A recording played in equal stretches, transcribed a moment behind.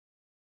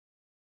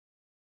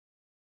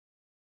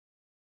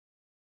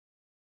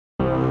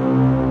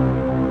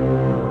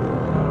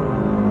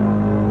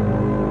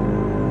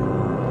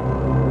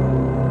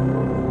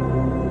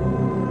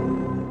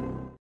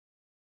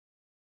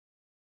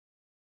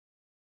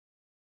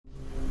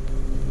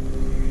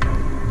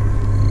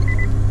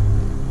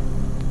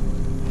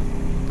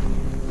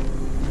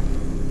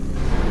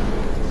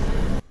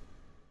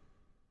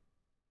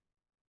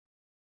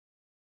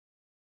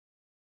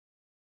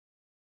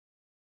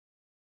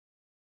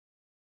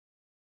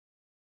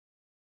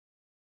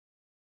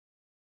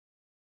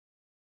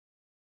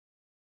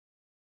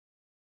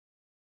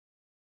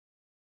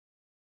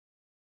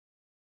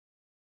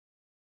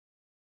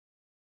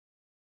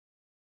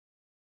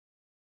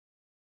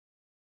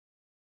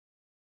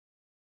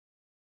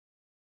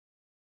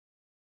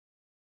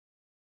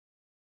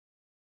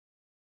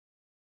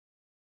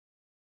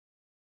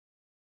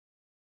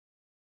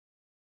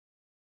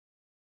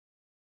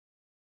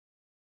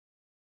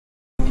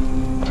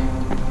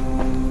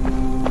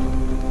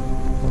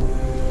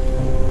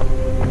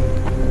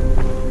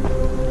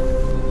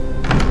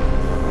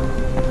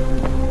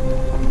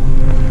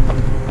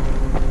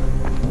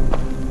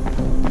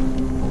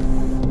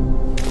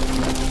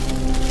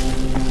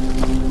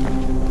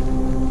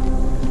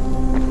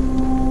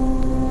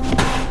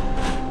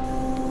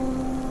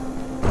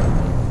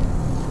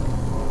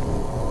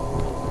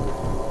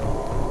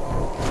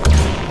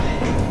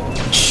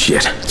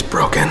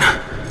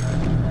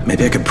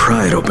Maybe I could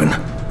pry it open.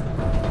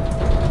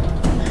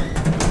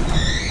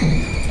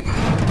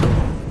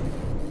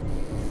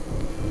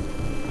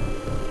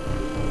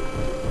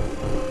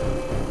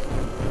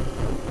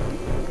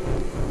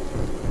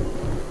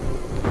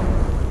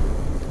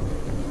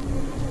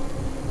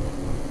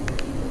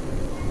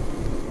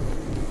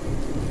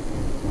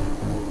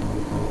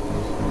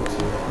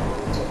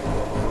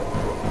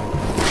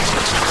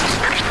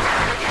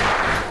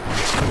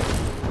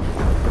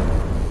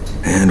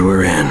 And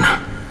we're in.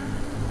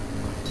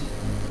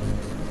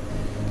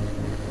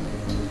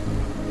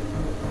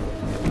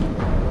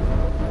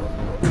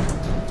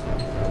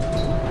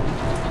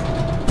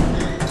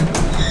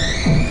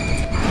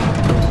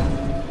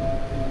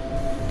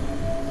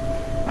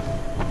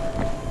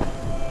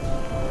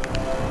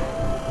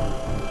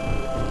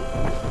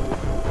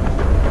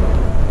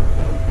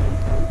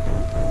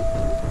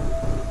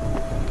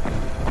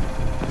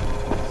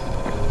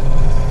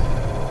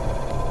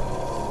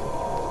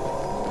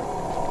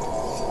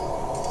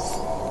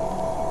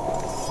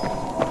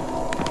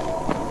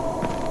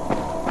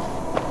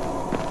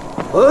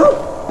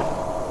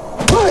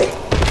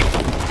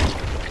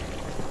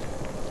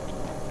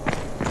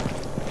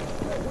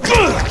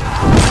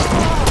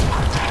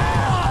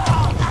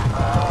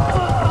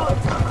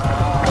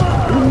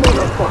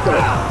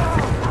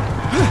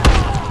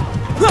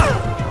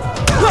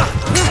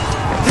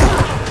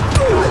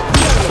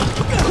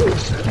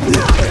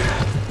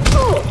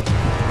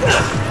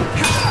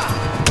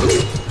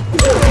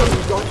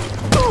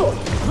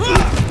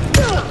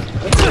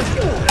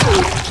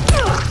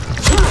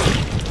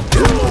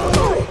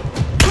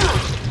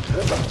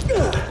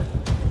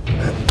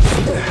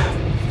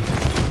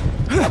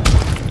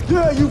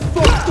 Yeah, you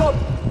fucked up!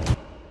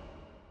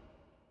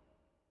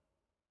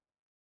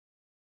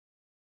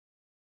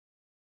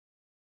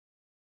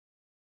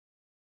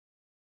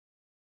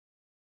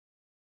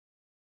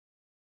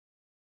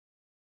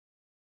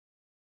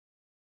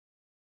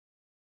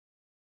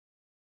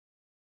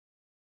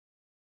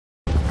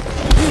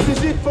 This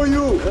is it for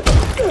you!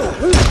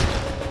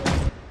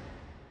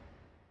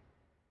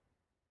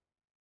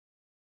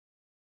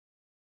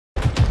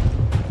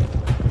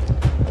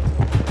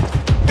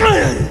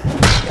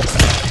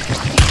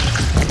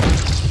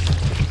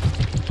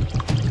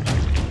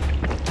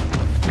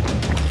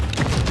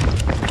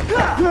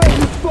 Yeah,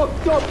 you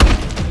fucked up!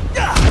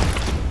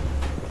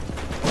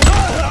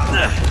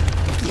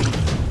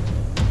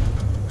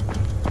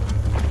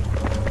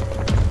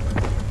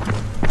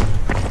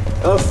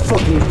 I'll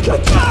fucking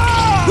get you!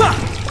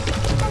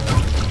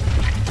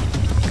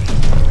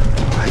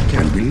 I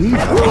can't believe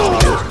how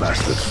much those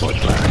bastards fought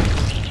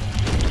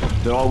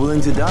back. They're all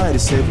willing to die to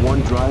save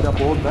one dried-up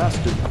old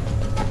bastard.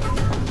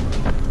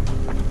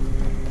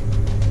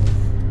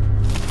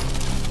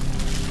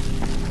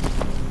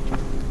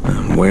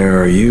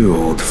 Where are you,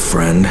 old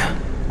friend?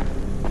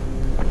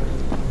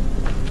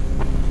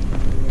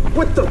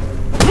 What the?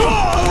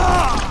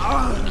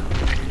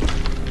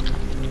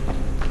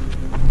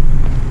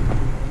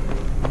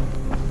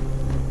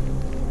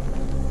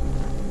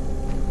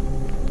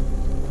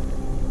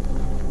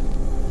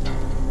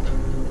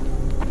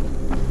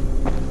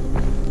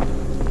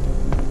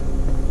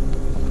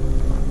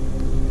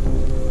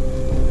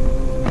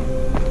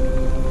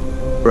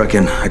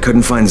 Reckon I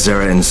couldn't find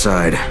Zara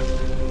inside.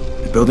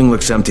 The building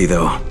looks empty,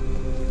 though.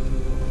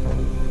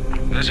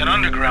 There's an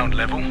underground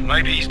level.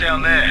 Maybe he's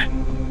down there.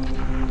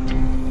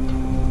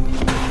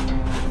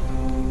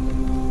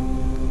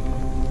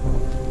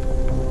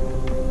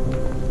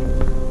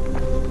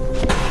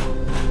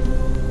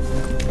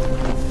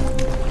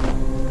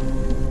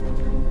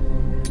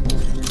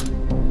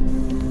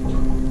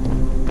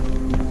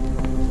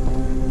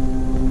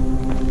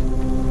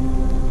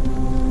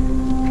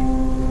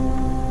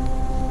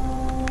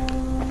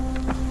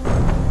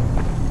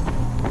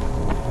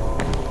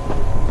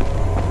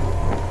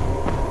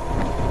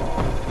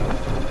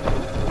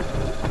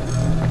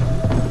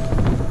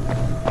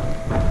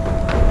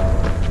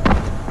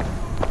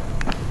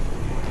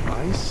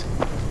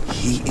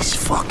 He is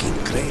fucking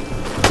great.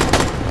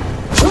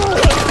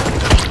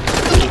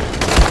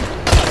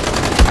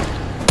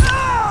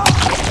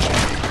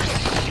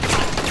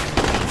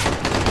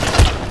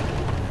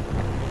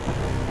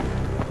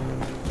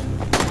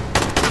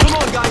 Come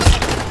on,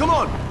 guys! Come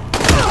on!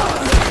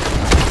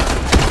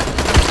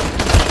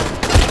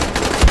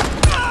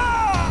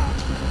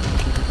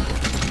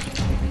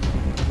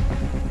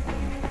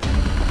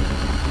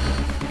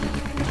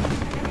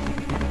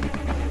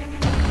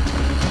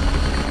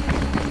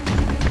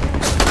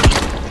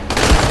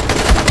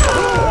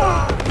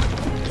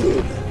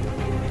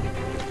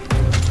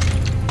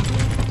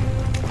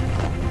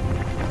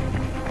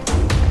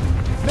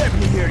 Let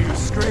me hear you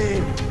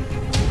scream!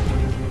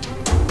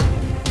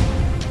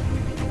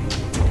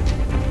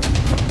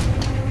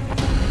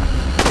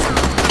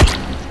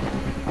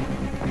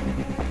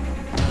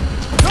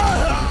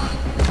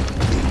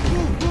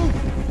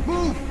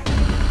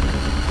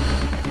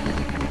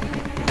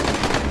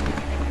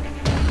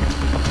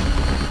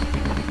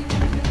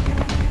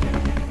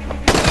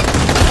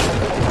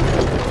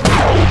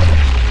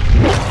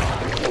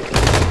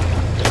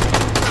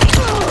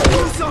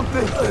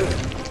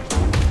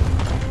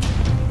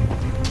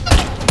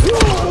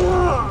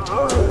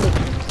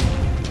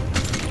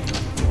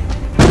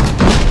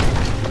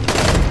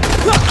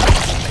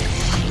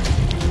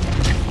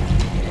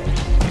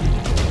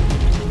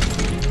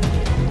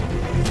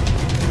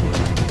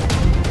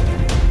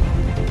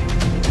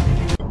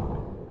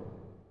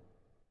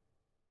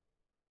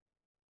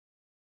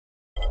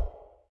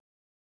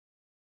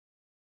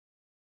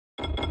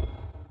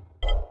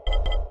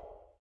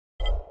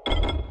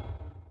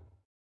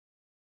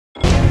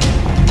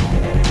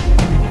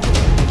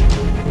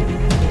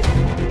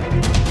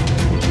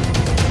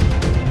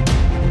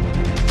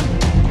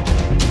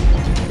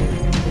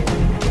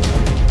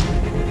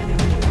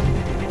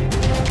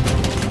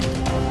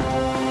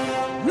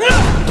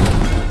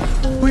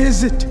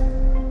 is it?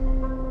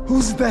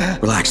 Who's there?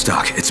 Relax,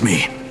 Doc. It's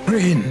me.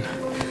 Rain.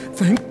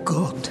 Thank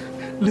God.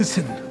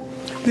 Listen,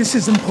 this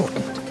is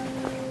important.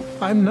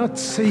 I'm not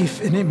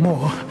safe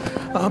anymore,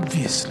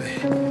 obviously.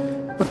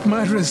 But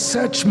my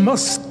research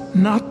must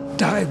not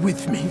die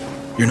with me.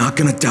 You're not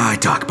gonna die,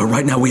 Doc, but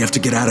right now we have to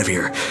get out of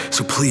here.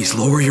 So please,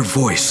 lower your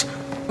voice.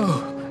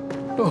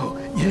 Oh,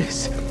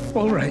 yes.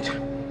 All right.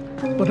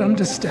 But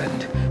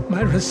understand,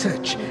 my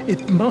research,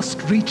 it must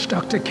reach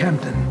Dr.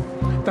 Camden.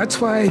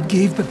 That's why I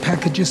gave the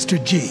packages to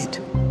Jade.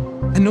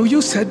 I know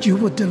you said you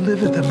would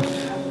deliver them,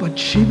 but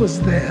she was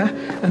there,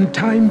 and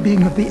time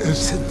being of the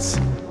essence.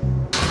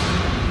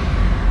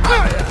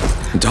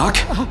 Doc?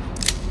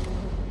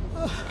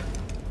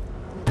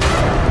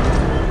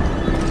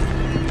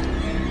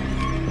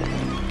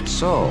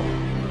 So,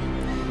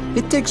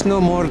 it takes no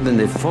more than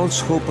a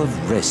false hope of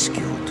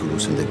rescue to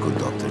loosen the good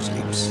doctor's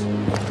lips.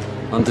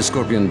 Hunt the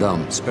Scorpion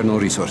down. Spare no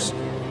resource.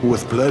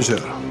 With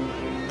pleasure.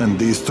 And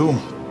these two?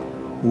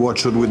 What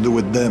should we do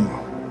with them?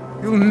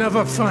 You'll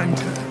never find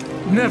her.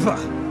 Never.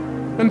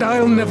 And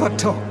I'll never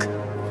talk.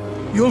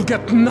 You'll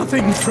get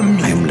nothing from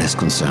me. I am less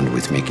concerned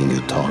with making you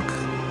talk,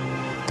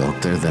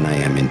 Doctor, than I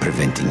am in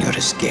preventing your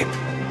escape.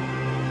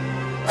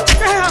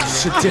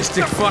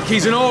 Sadistic fuck,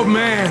 he's an old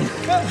man!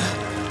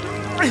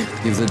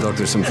 Give the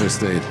doctor some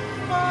first aid.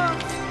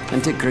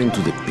 And take Crane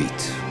to the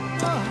beat.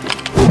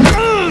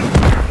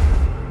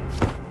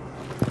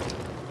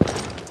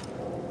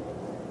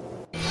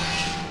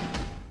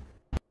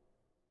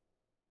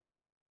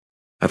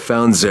 I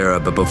found Zara,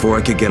 but before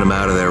I could get him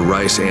out of there,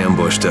 Rice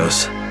ambushed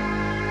us.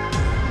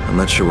 I'm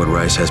not sure what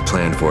Rice has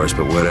planned for us,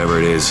 but whatever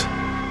it is,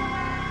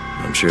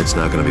 I'm sure it's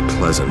not gonna be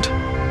pleasant.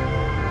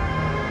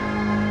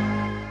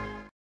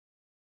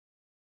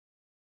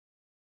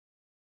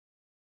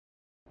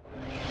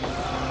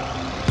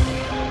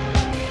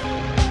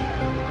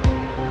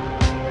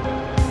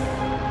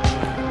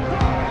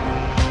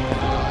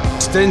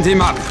 Stand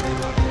him up!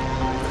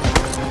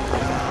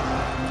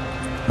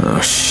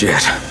 Oh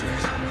shit.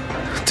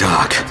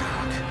 Doc.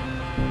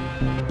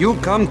 You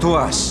come to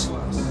us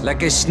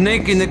like a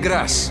snake in the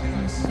grass.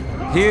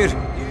 Here,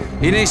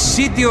 in a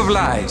city of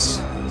lies.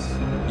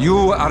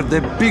 You are the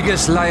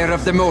biggest liar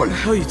of them all. What the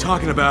hell are you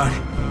talking about?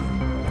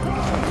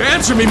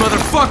 Answer me,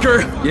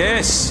 motherfucker!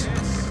 Yes,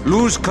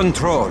 lose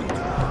control.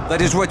 That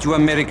is what you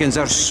Americans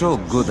are so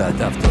good at,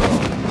 after all.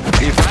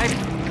 If I...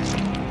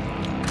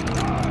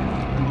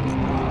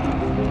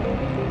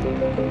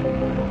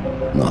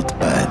 Not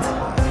bad.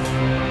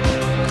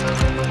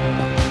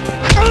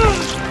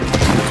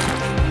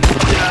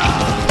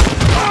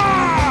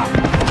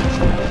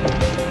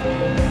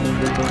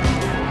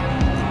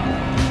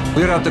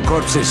 Clear out the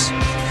corpses.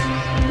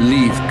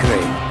 Leave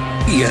Crane.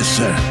 Yes,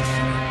 sir.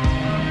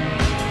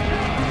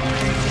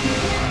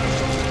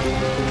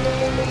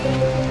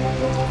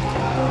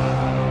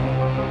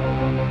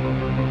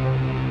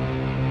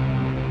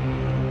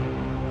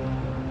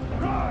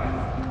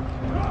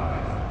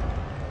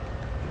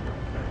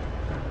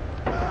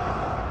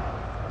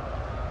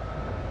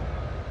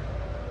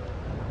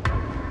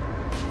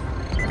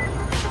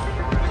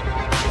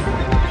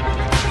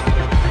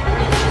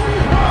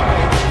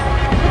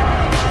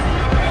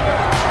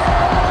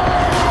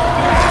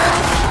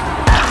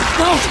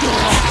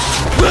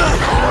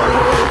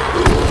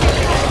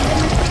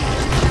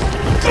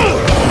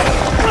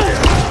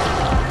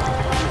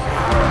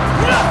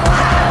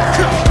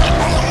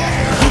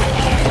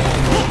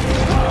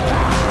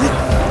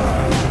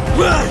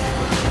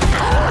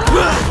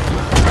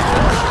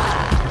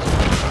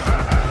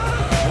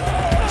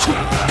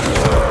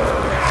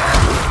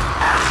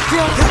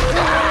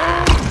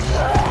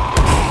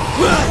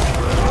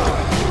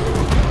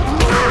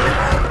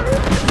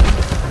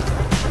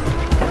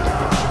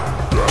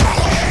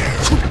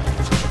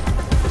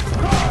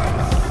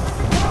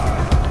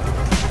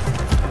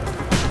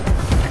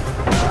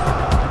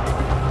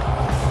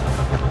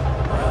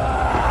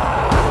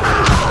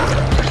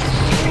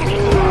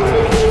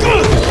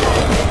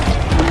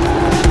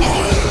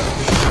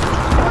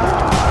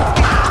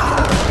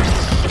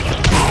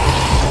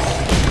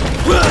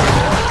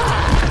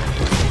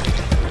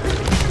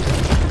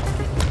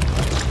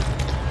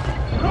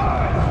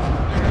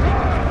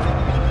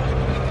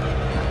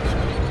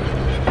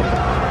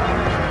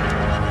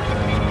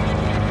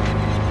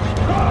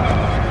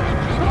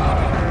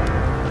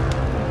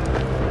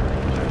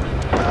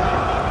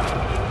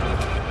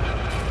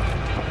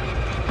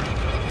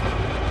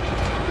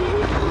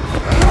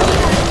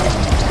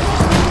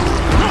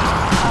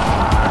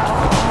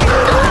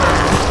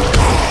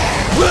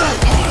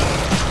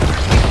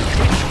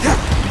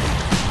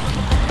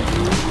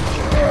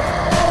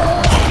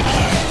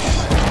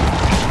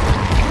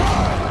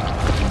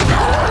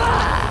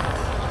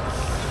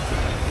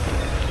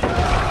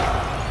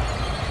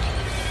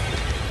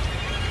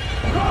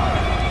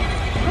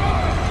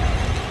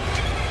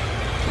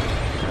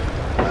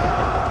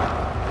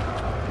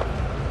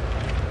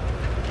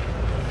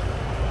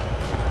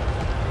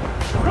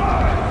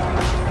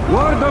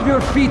 Word of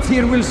your feet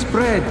here will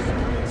spread.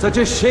 Such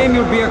a shame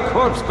you'll be a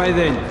corpse by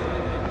then.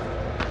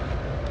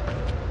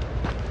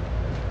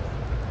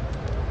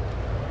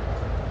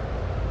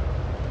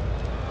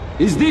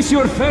 Is this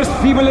your first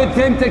feeble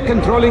attempt at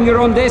controlling your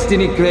own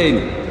destiny,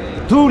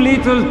 Crane? Too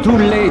little, too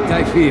late,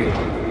 I fear.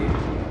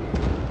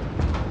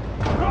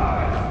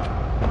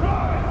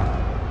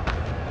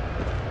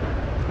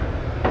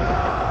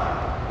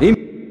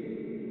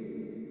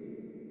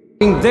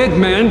 Dead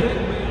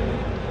man.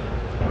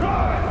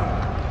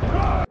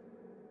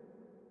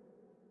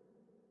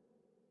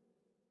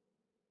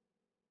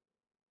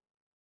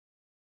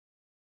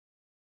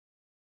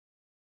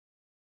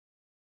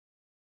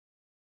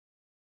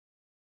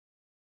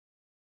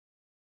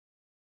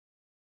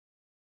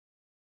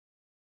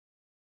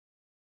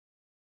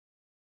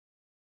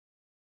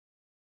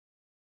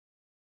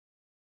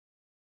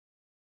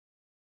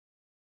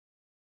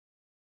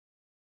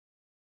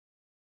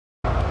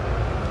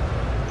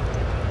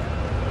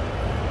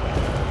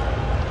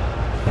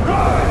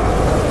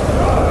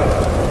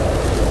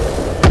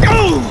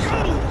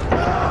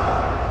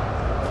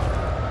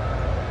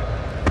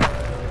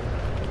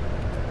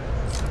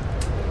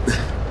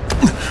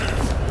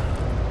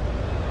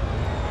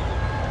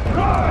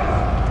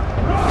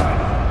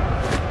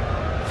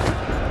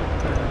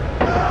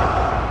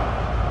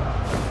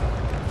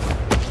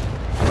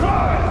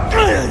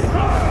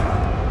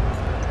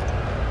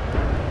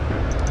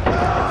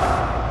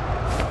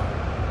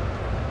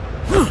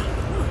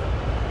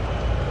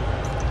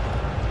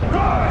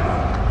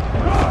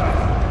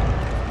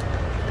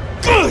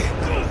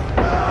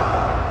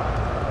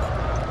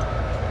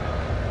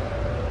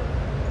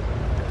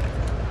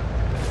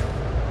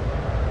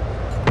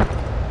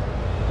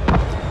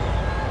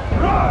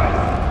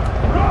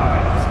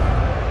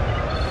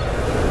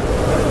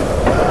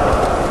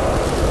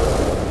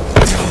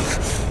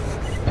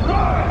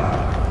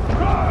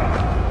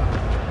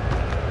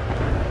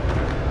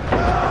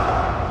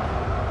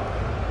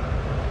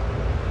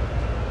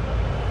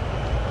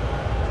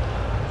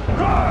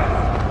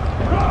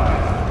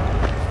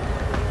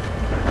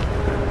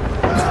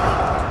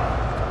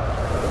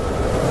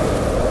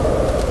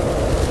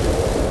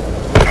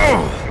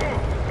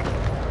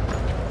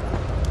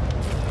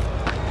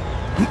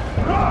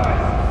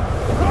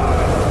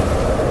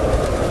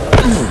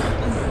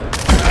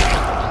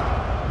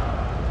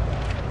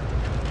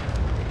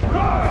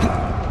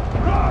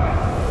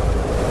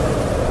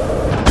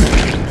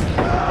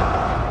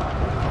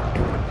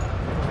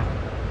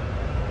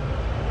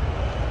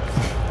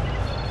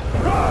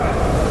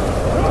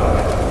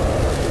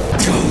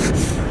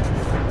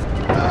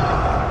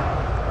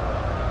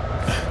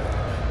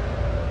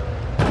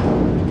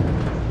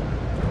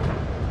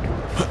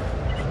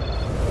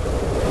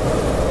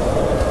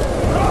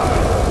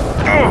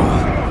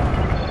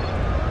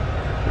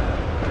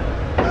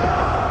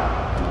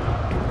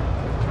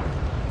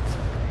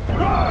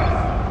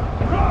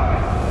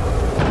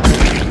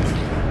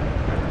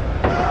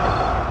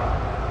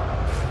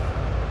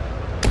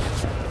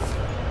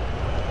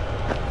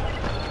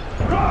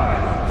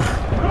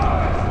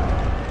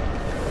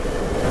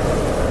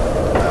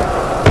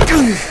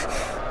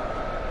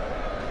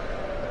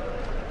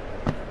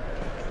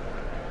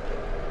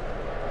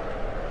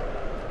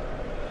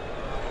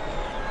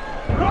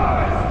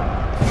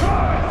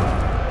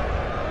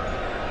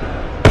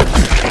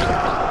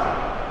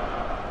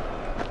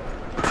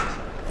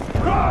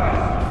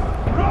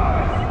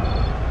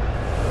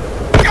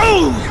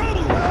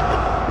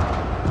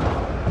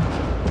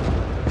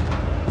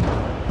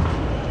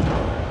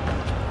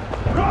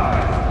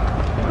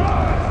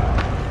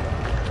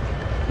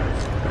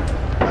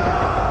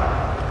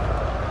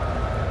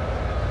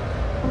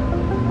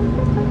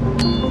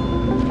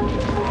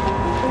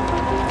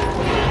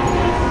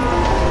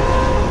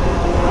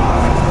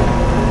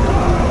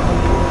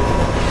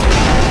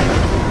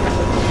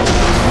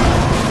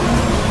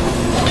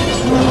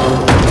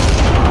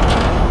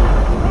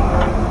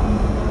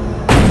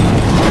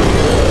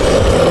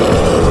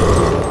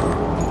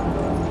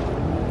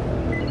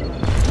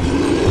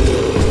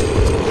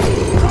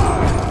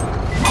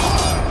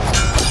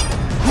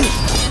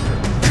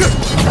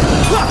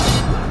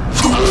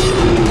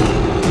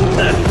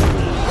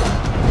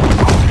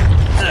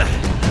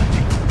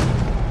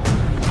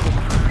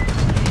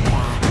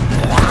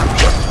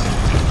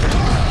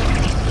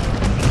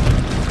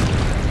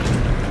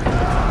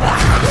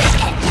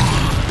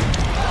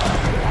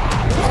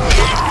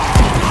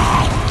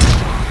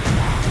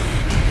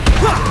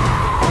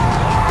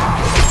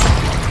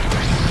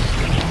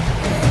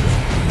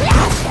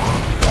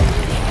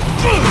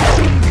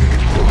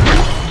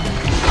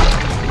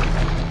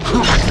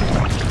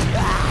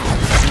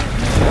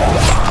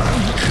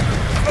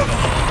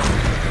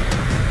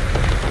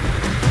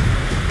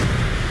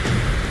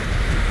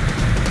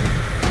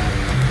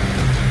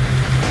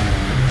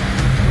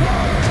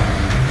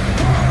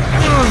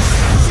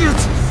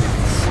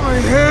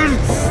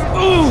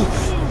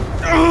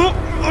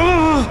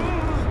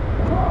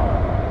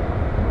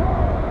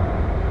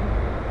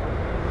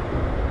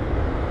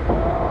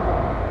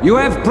 You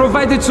have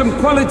provided some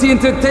quality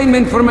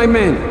entertainment for my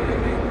men.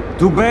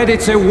 Too bad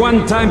it's a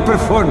one-time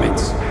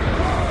performance.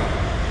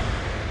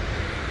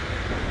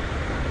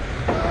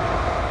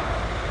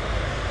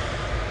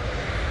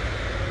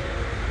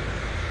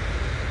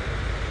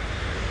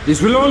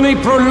 This will only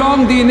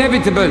prolong the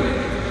inevitable.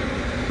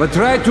 But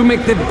try to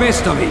make the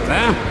best of it,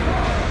 huh?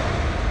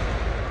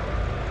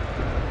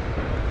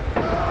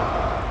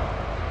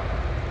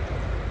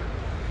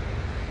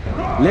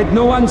 Let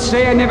no one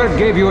say I never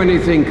gave you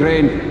anything,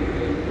 Crane.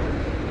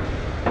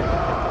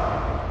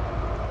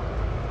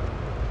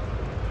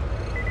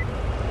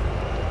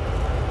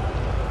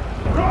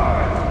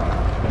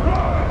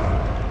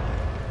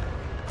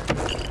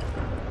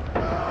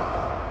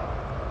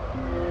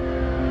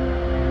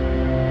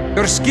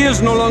 Your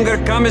skills no longer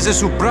come as a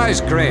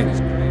surprise, Crane.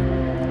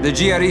 The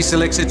GRE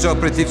selects its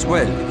operatives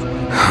well.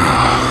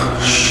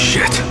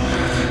 Shit.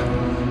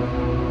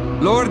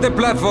 Lower the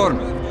platform.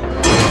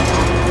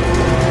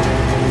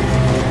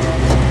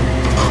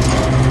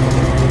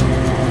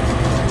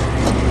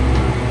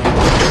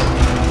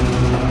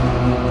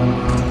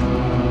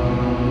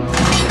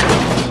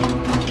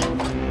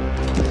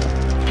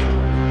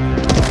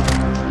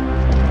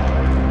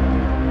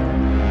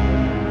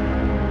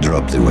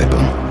 Drop the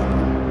weapon.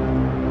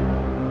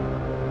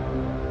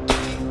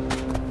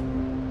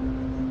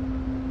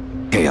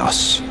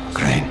 Chaos,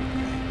 Crane.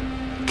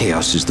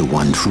 Chaos is the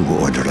one true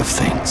order of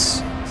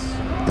things.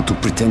 But to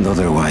pretend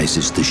otherwise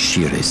is the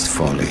sheerest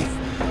folly.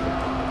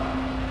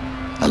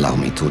 Allow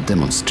me to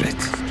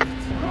demonstrate.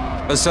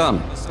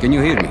 Hassan, can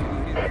you hear me?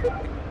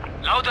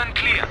 Loud and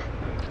clear.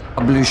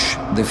 Publish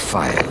the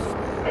file.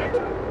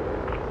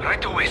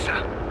 Right away,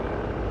 sir.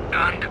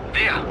 And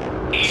there.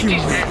 It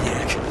is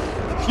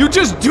there. You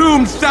just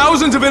doomed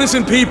thousands of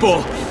innocent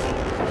people!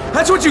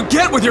 That's what you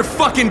get with your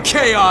fucking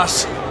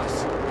chaos!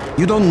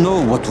 You don't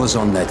know what was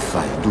on that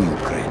file, do you,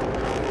 Crane?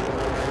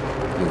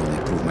 You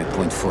only prove my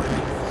point for me.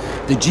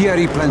 The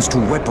GRE plans to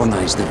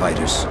weaponize the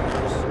virus,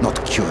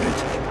 not cure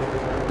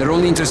it. They're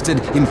only interested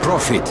in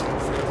profit,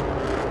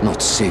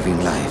 not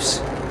saving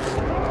lives.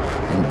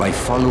 And by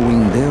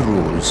following their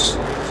rules,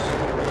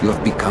 you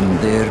have become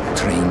their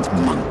trained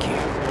monkey.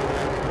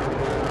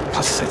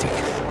 Pathetic.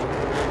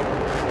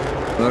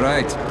 All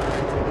right.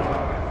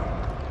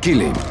 Kill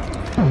him.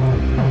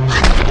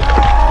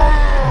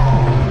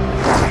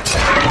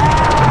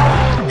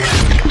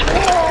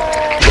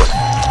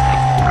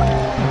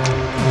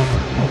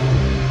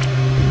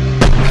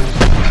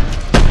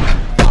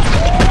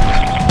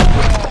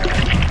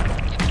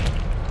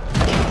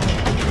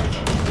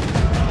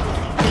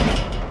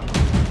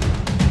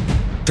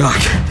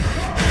 Doc,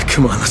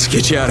 come on, let's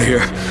get you out of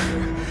here.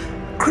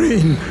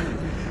 Crane,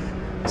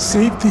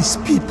 save these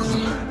people.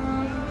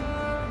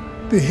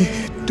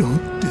 They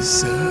don't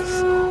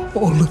deserve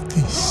all of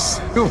this.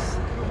 You,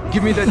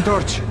 give me that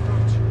torch.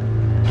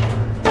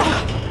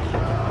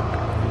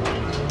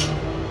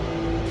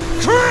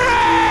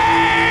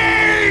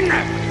 Crane!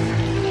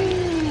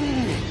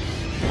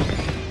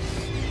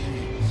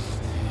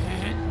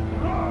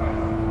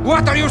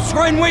 What are you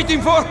swine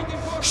waiting for?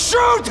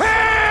 Shoot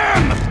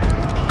him!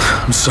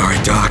 I'm sorry,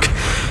 Doc.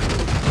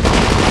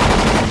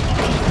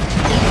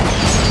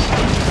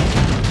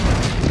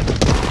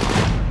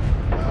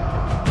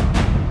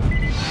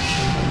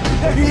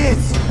 There he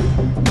is!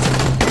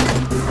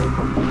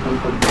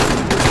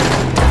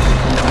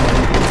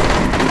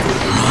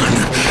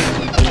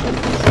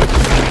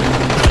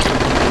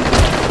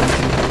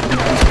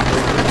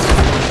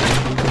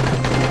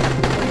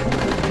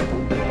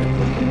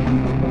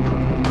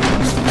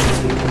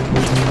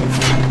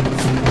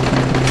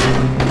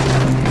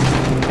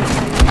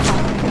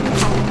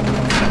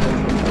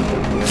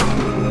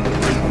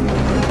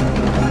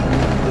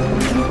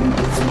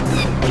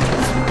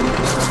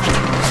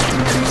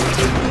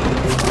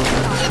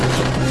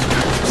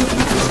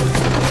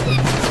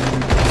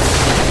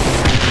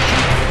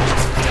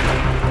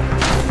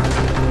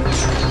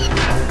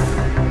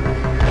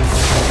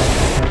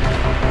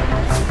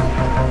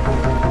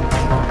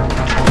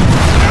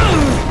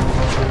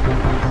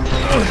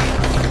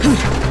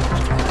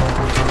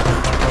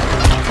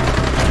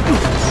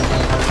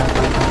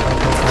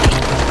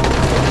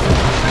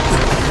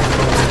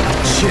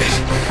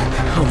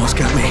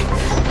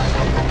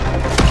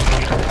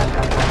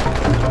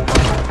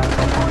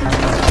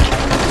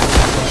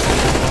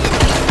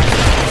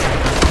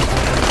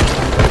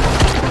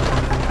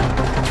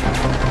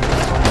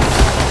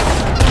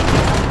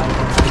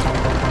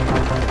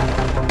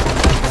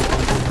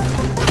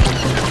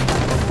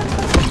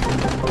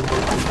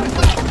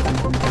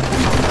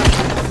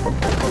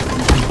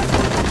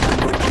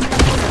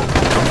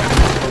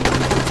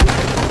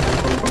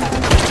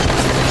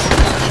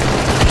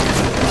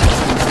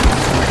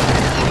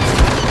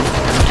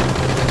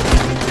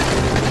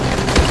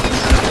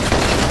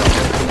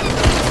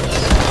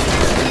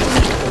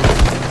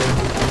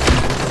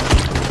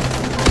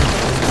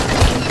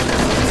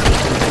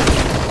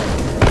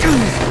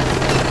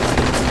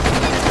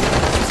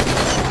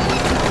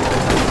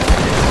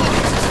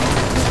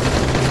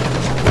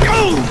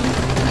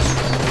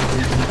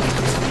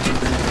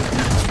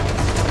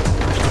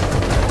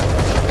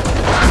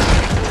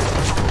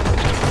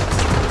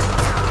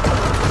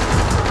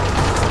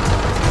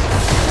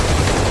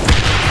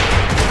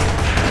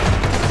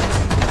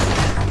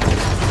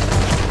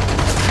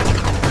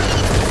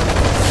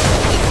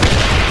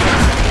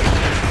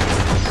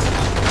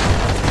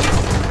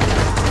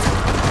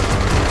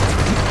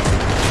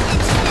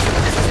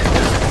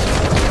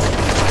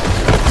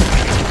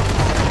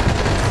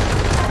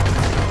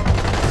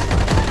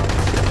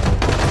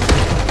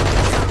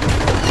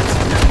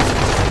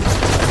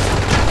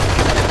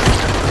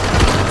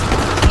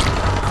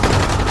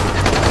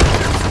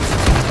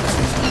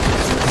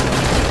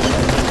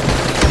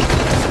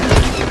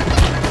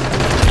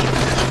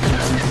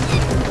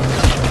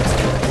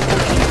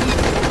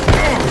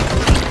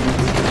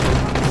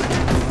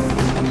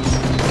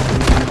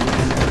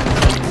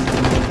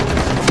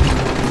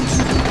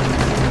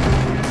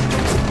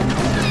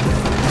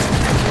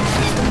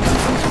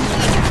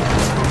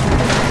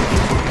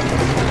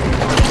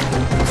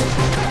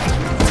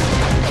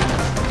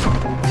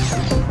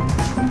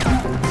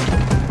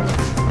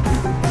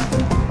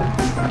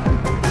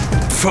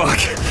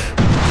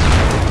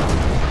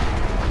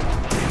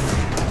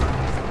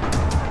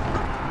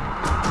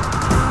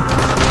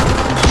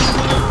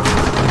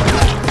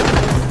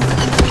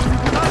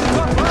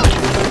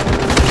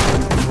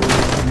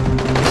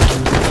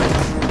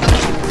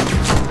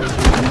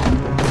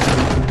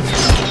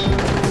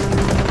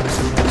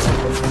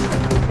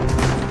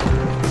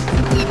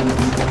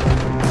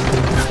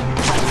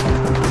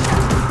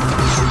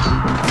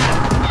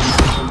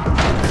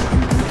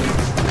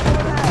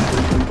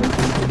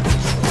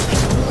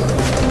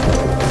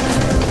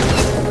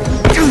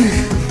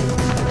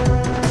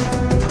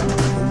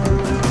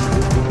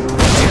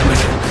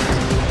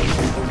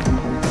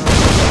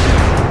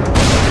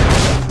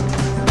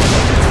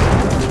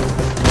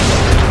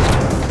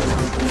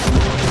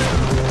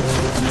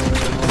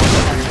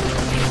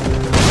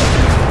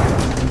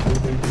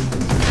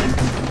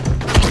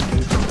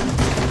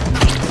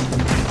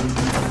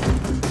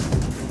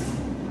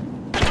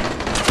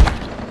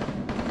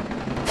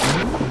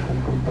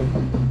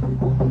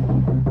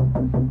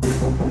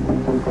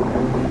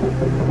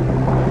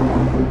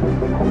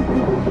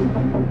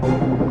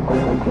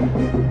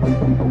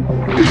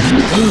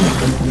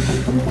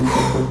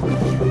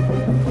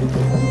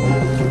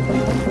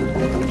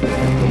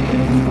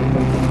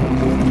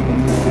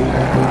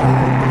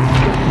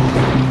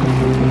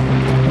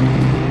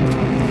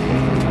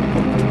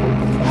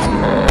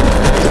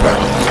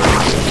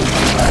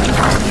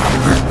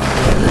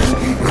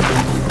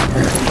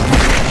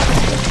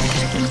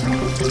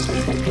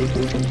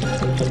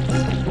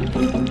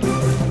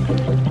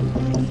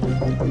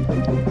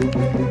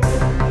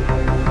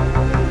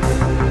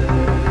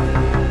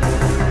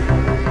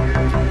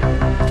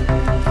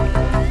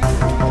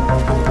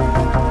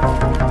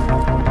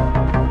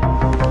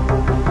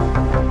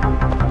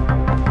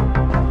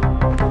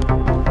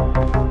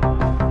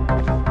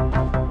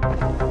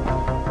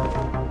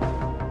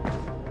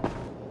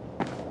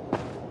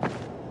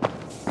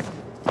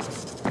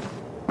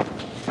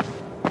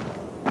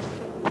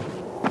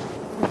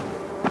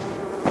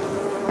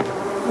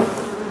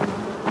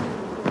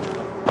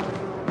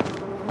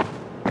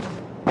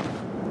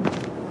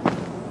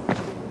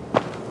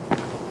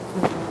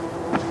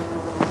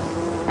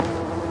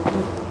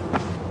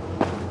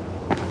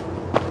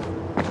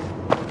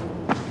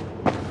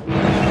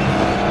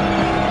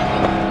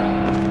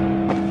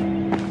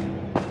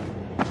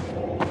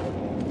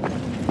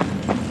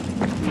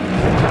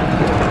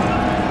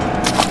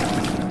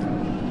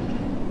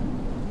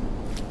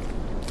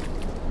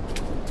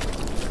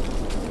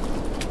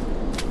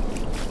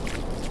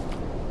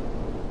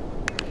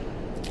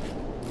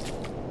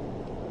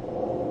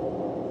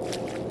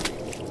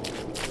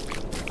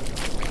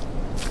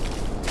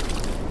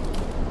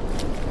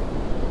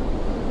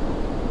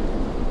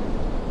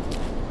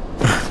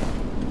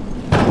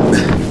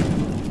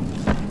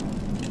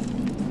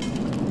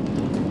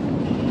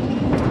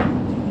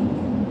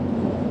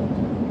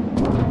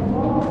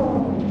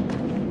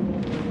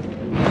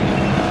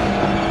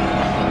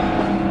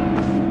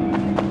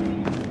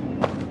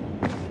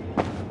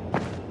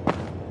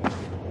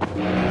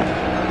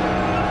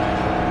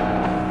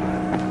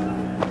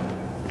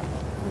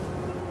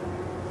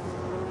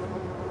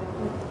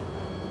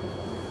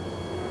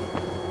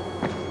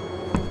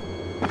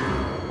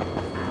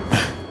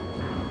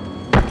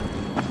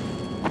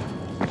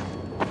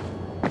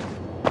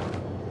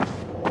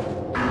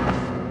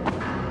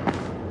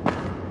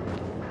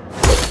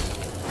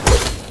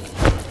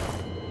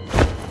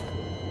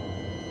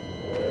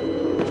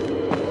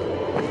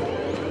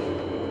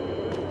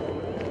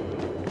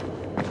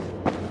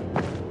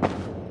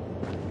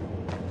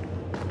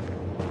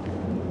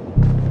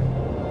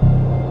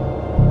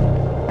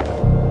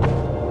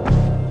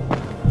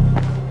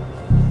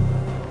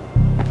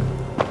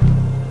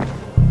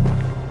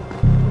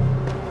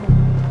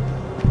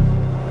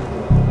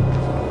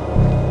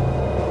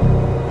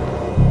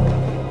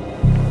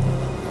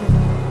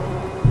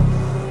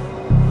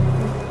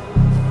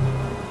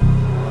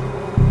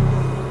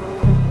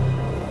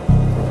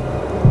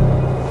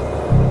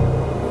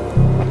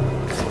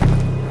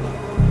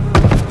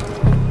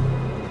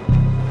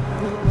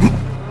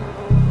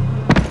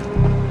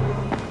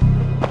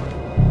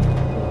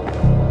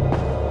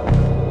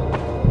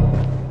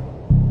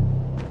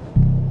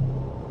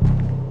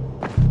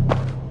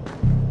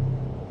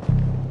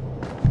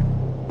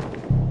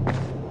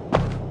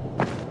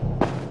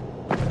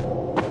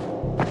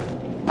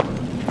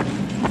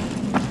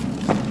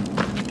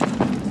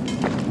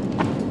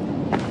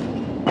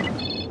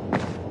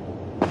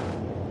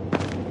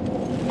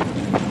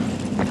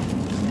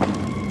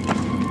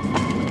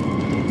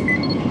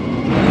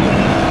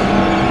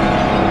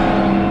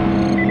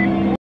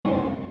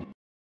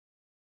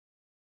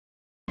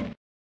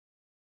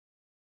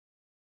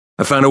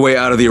 I found a way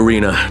out of the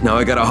arena. Now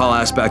I gotta haul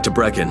ass back to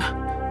Brecken.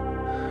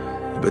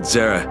 But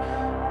Zere,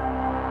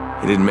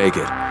 he didn't make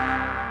it.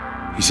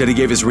 He said he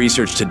gave his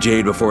research to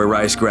Jade before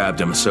Rice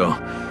grabbed him, so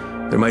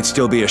there might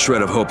still be a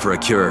shred of hope for a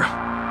cure.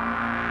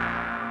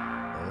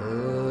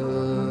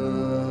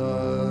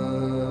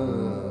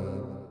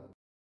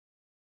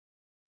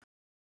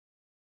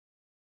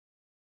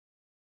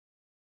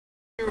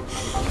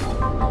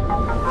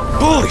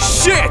 Holy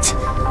shit!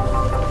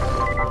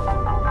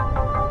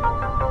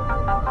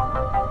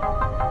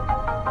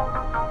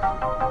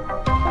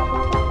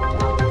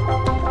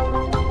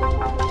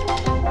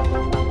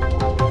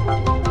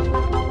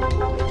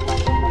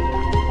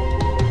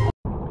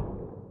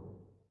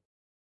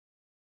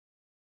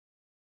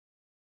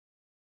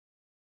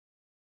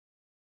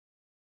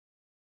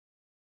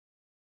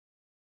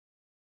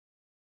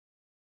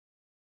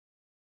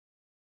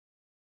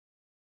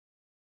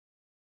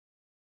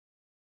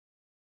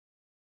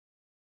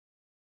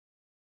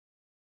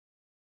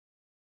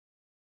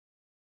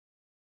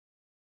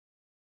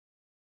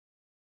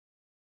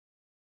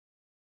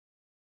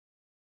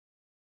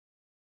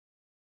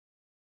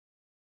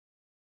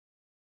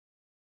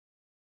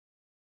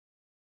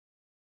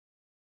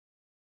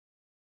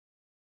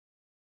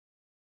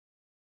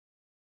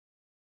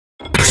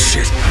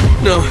 Shit.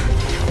 No.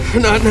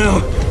 Not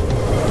now.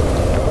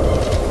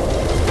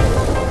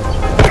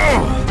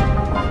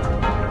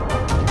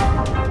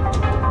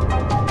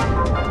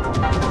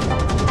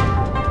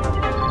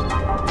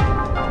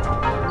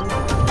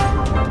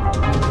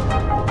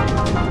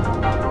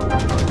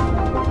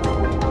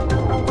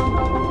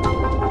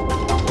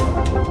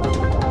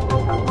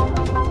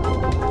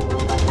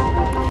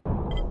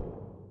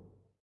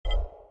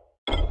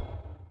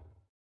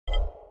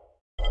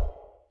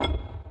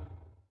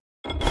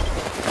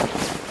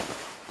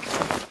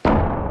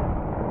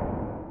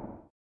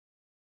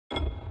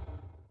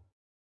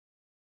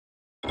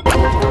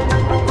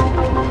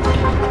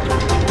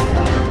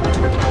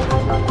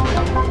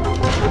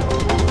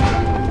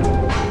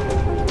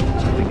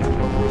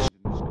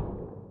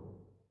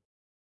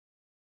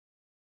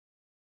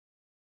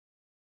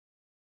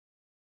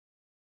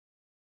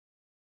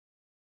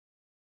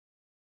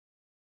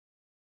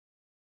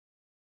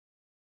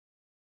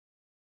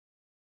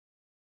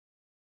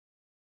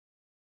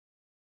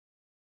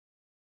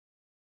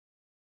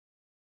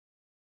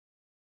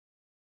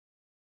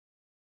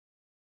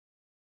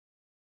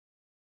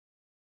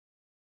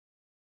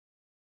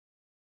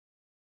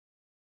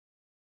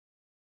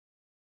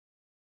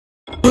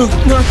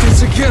 Not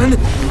this again!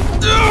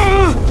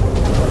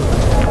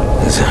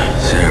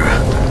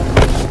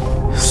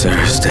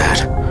 Sarah's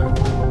dead.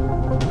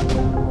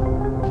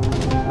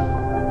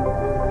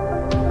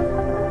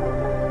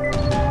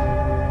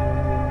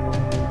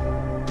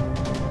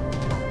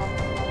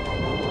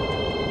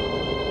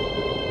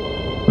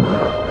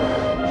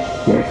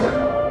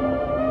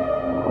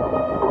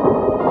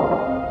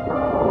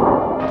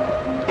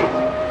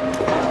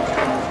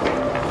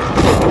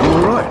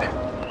 All right.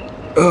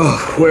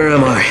 Oh, where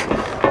am I?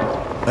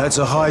 Had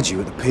to hide you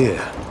at the pier.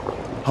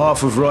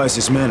 Half of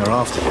Rice's men are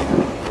after you.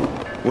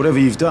 Whatever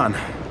you've done,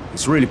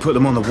 it's really put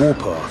them on the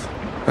warpath.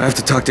 I have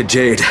to talk to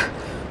Jade.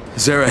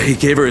 Zara, he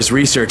gave her his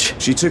research.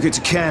 She took it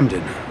to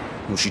Camden.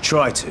 Well, she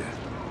tried to.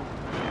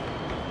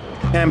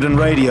 Camden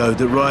radioed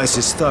that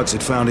Rice's thugs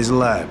had found his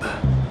lab.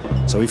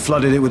 So he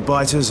flooded it with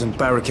biters and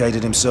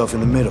barricaded himself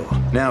in the middle.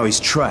 Now he's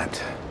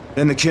trapped.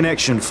 Then the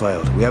connection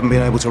failed. We haven't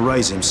been able to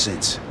raise him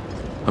since.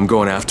 I'm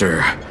going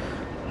after her.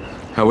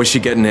 How is she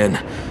getting in?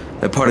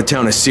 That part of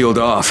town is sealed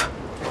off.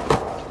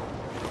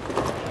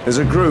 There's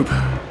a group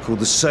called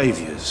the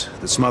Saviors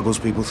that smuggles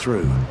people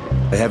through.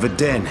 They have a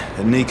den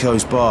at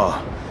Nico's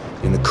bar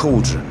in the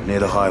Cauldron near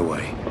the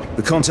highway.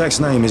 The contact's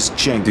name is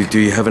Cenk. Do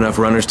you have enough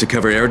runners to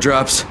cover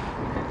airdrops?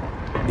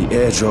 The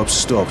airdrop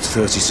stopped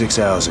 36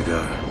 hours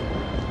ago.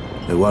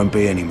 There won't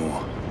be any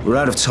more. We're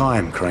out of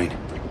time, Crane.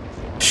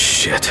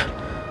 Shit.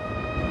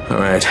 All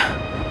right.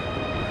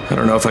 I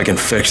don't know if I can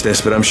fix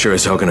this, but I'm sure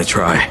as hell gonna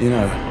try. You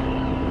know,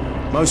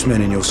 most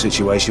men in your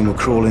situation will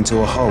crawl into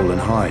a hole and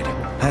hide.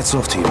 Hats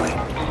off to you, mate,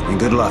 and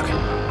good luck.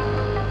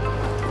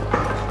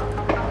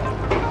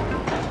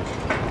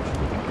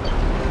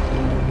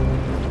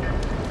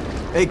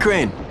 Hey,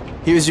 Crane.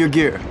 Here's your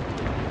gear.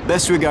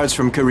 Best regards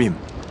from Karim.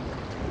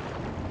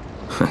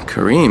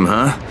 Karim,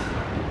 huh?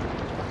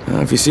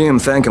 If you see him,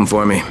 thank him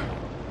for me.